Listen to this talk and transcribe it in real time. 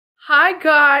Hi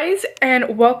guys,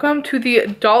 and welcome to the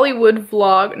Dollywood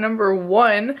vlog number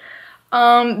 1.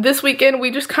 This weekend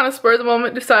we just kind of spur of the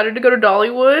moment decided to go to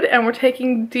Dollywood, and we're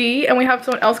taking D, and we have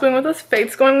someone else going with us.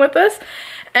 Faith's going with us,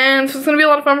 and so it's gonna be a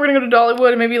lot of fun. We're gonna go to Dollywood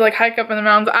and maybe like hike up in the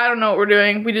mountains. I don't know what we're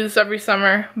doing. We do this every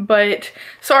summer, but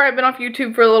sorry I've been off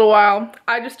YouTube for a little while.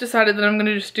 I just decided that I'm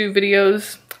gonna just do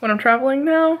videos when I'm traveling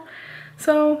now.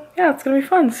 So yeah, it's gonna be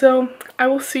fun. So I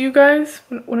will see you guys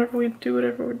whenever we do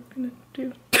whatever we're gonna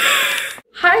do.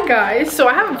 Hi guys, so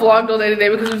I haven't vlogged all day today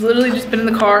because we've literally just been in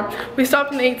the car. We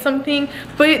stopped and ate something,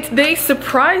 but they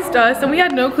surprised us and we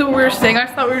had no clue where we were staying. I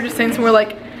just thought we were just staying somewhere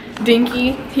like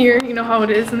dinky here, you know how it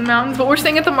is in the mountains, but we're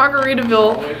staying at the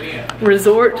Margaritaville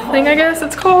resort thing, I guess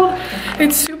it's called.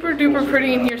 It's super duper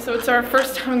pretty in here, so it's our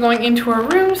first time going into our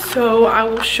room, so I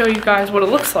will show you guys what it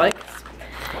looks like.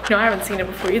 You know, I haven't seen it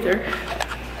before either.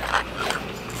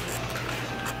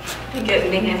 Get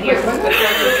me in here with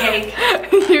Preston's cake.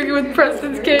 You're with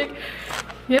Preston's cake.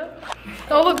 Yep.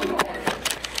 Oh look.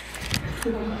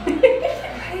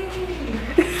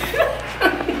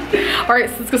 Alright,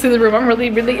 so let's go see the room. I'm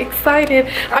really excited.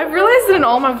 I realized that in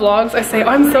all my vlogs I say, oh,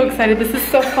 I'm so excited, this is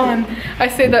so fun. I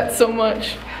say that so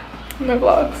much in my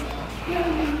vlogs.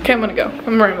 Okay, I'm gonna go.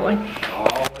 I'm rambling.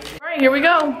 Alright, here we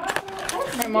go.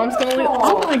 My mom's gonna leave.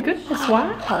 Oh my goodness,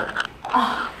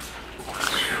 wow.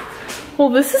 Well,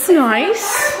 this is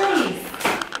nice.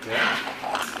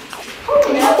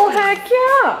 Oh, heck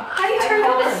yeah. How do you turn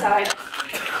on this side?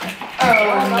 Oh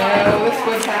no, this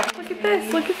was happening. Look at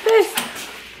this, look at this.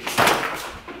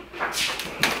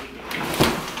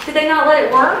 Did they not let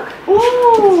it work?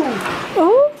 Ooh,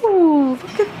 ooh,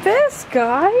 look at this,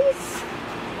 guys.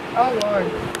 Oh Lord.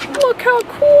 Look how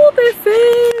cool this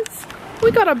is. We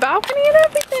got a balcony and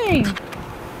everything.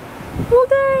 Well,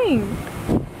 dang.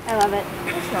 I love it.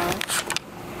 It's nice.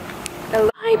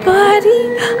 Hi,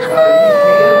 buddy.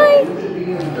 Hi.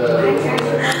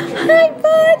 Hi,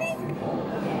 buddy.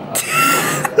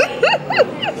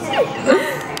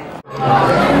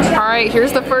 All right,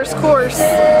 here's the first course.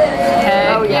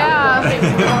 Heck oh yeah.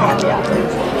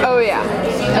 Oh yeah.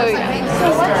 Oh yeah.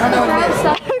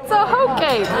 It's a hoe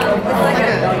cake.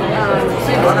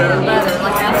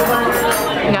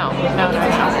 No.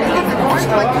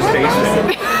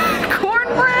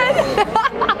 Cornbread.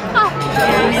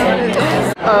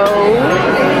 Oh,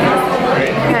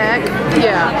 heck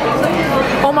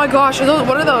yeah. Oh my gosh, are those,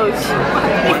 what are those?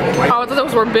 Oh, I thought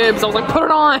those were bibs. I was like, put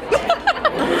it on.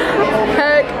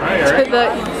 Heck to the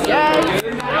yes.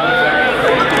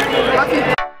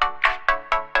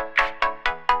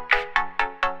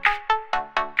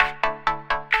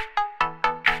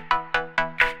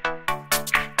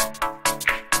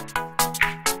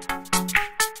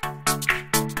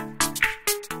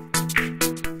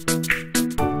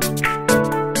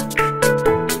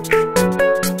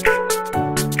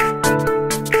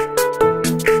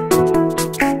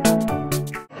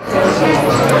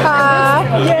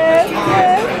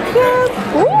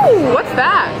 What's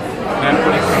that?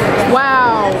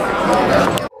 Wow.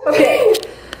 Okay,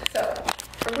 so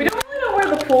we don't really know where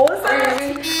the pool is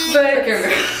at, but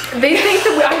they think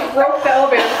that I broke the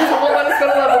elevator because it won't let us go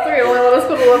to level 3. It only let us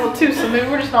go to level 2, so maybe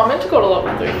we're just not meant to go to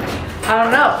level 3. I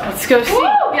don't know. Let's go see.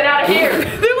 Woo! Get out of here.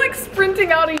 They're like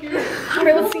sprinting out of here.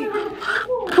 Okay, let's see.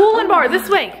 Pool and bar, this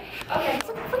way. Okay, it's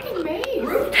like a freaking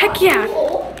maze. Heck yeah.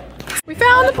 We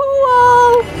found the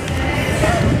pool.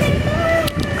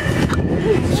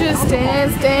 Just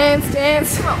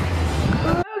dance.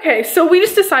 Okay, so we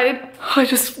just decided. Oh, I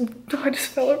just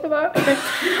fell over that. Okay.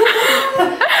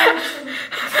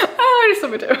 I just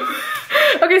saw it too.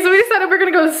 Okay, so we decided we're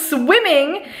gonna go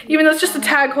swimming, even though it's just a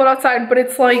tad cold outside, but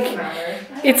it's like,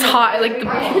 it's hot. Like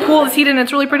the pool is heated and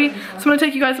it's really pretty. So I'm gonna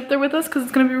take you guys up there with us because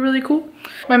it's gonna be really cool.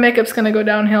 My makeup's gonna go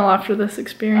downhill after this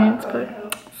experience, but.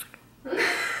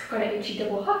 Got an itchy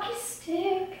double hockey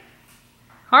stick.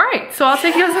 All right, so I'll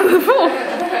take you guys out of the pool.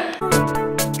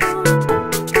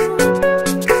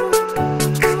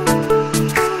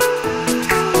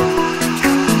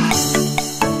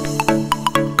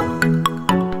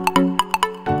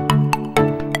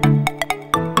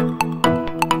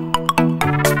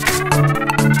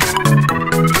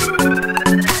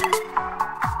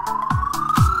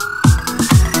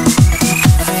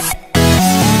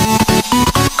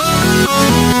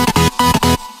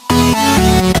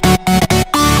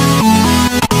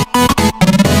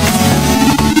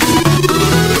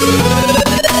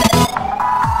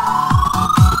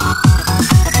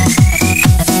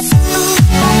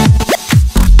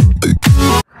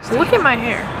 My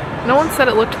hair. No one said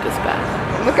it looked this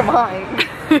bad. Look at mine.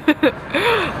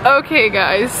 Okay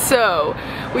guys, so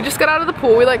we just got out of the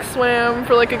pool. We like swam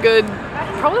for like a good,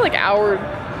 probably like hour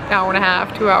hour and a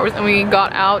half, 2 hours, and we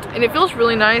got out and it feels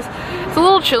really nice. It's a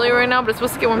little chilly right now, but it's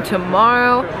supposed to get warm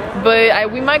tomorrow.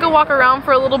 But we might go walk around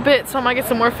for a little bit, so I might get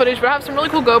some more footage. But I have some really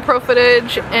cool GoPro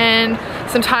footage and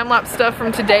some time-lapse stuff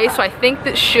from today, so I think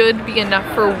that should be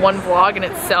enough for one vlog in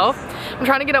itself. I'm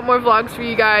trying to get up more vlogs for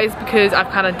you guys because I've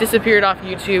kind of disappeared off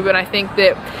YouTube, and I think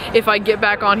that if I get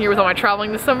back on here with all my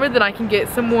traveling this summer, then I can get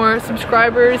some more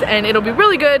subscribers and it'll be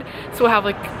really good. So we'll have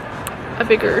like a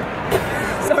bigger,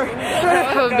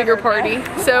 have a bigger party.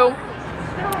 So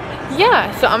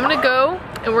yeah, so I'm gonna go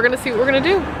and we're gonna see what we're gonna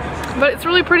do. But it's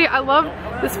really pretty. I love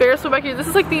this Ferris wheel back here. This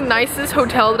is like the nicest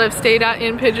hotel that I've stayed at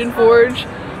in Pigeon Forge.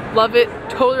 Love it,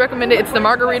 totally recommend it. It's the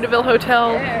Margaritaville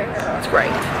Hotel. It's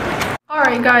great.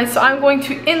 Alright guys, so I'm going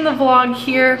to end the vlog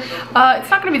here. It's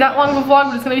not going to be that long of a vlog,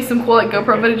 but it's going to be some cool like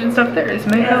GoPro footage and stuff. There is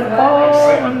makeup all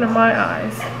under my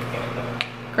eyes.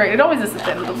 Great, it always is at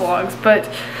the end of the vlogs, but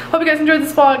hope you guys enjoyed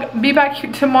this vlog. Be back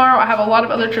here tomorrow. I have a lot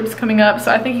of other trips coming up,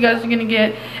 so I think you guys are going to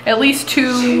get at least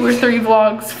 2 or 3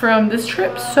 vlogs from this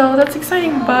trip, so that's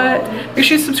exciting. But make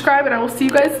sure you subscribe and I will see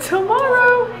you guys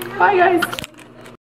tomorrow. Bye guys.